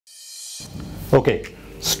Okay,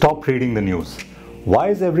 stop reading the news. Why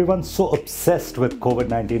is everyone so obsessed with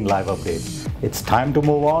COVID-19 live updates? It's time to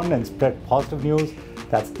move on and spread positive news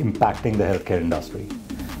that's impacting the healthcare industry.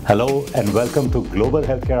 Hello and welcome to Global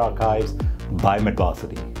Healthcare Archives by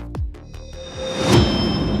Medvarsity.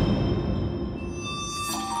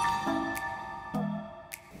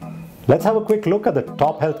 Let's have a quick look at the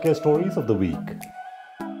top healthcare stories of the week.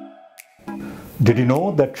 Did you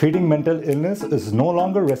know that treating mental illness is no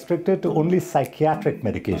longer restricted to only psychiatric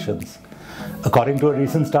medications? According to a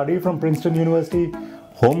recent study from Princeton University,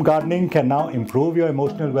 home gardening can now improve your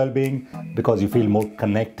emotional well-being because you feel more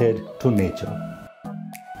connected to nature.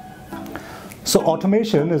 So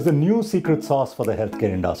automation is the new secret sauce for the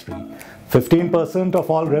healthcare industry. 15% of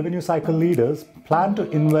all revenue cycle leaders plan to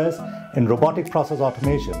invest in robotic process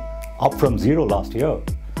automation, up from zero last year.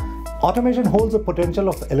 Automation holds the potential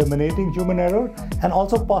of eliminating human error and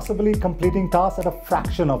also possibly completing tasks at a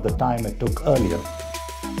fraction of the time it took earlier.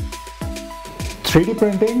 3D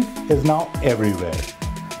printing is now everywhere.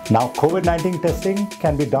 Now COVID-19 testing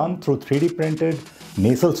can be done through 3D printed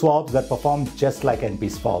nasal swabs that perform just like NP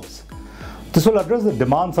swabs. This will address the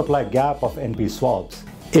demand-supply gap of NP swabs.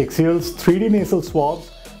 HCL's 3D nasal swabs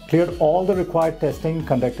cleared all the required testing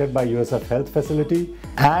conducted by USF Health Facility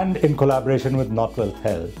and in collaboration with Northwell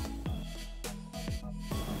Health.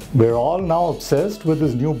 We're all now obsessed with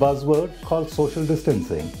this new buzzword called social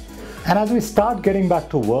distancing. And as we start getting back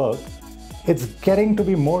to work, it's getting to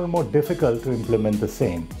be more and more difficult to implement the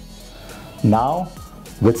same. Now,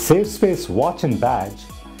 with Safe Space Watch and Badge,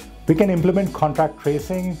 we can implement contact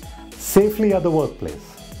tracing safely at the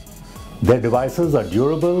workplace. Their devices are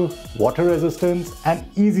durable, water resistant, and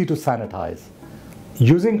easy to sanitize.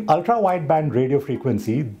 Using ultra-wideband radio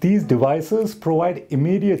frequency, these devices provide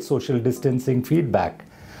immediate social distancing feedback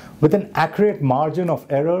with an accurate margin of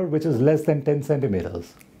error which is less than 10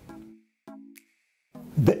 centimeters.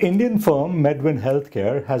 The Indian firm Medwin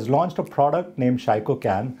Healthcare has launched a product named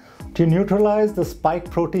ShycoCan to neutralize the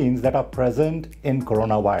spike proteins that are present in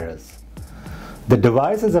coronavirus. The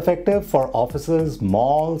device is effective for offices,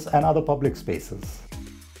 malls, and other public spaces.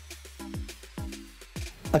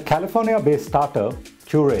 A California-based startup,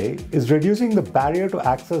 Cure, is reducing the barrier to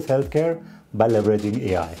access healthcare by leveraging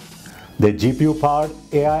AI. Their GPU-powered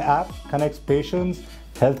AI app connects patients,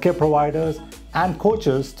 healthcare providers, and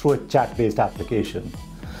coaches through a chat-based application.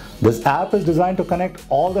 This app is designed to connect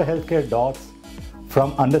all the healthcare dots,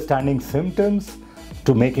 from understanding symptoms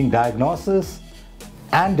to making diagnosis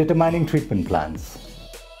and determining treatment plans.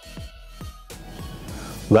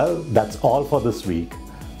 Well, that's all for this week.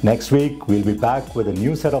 Next week, we'll be back with a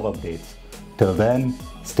new set of updates. Till then,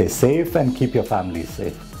 stay safe and keep your families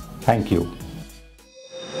safe. Thank you.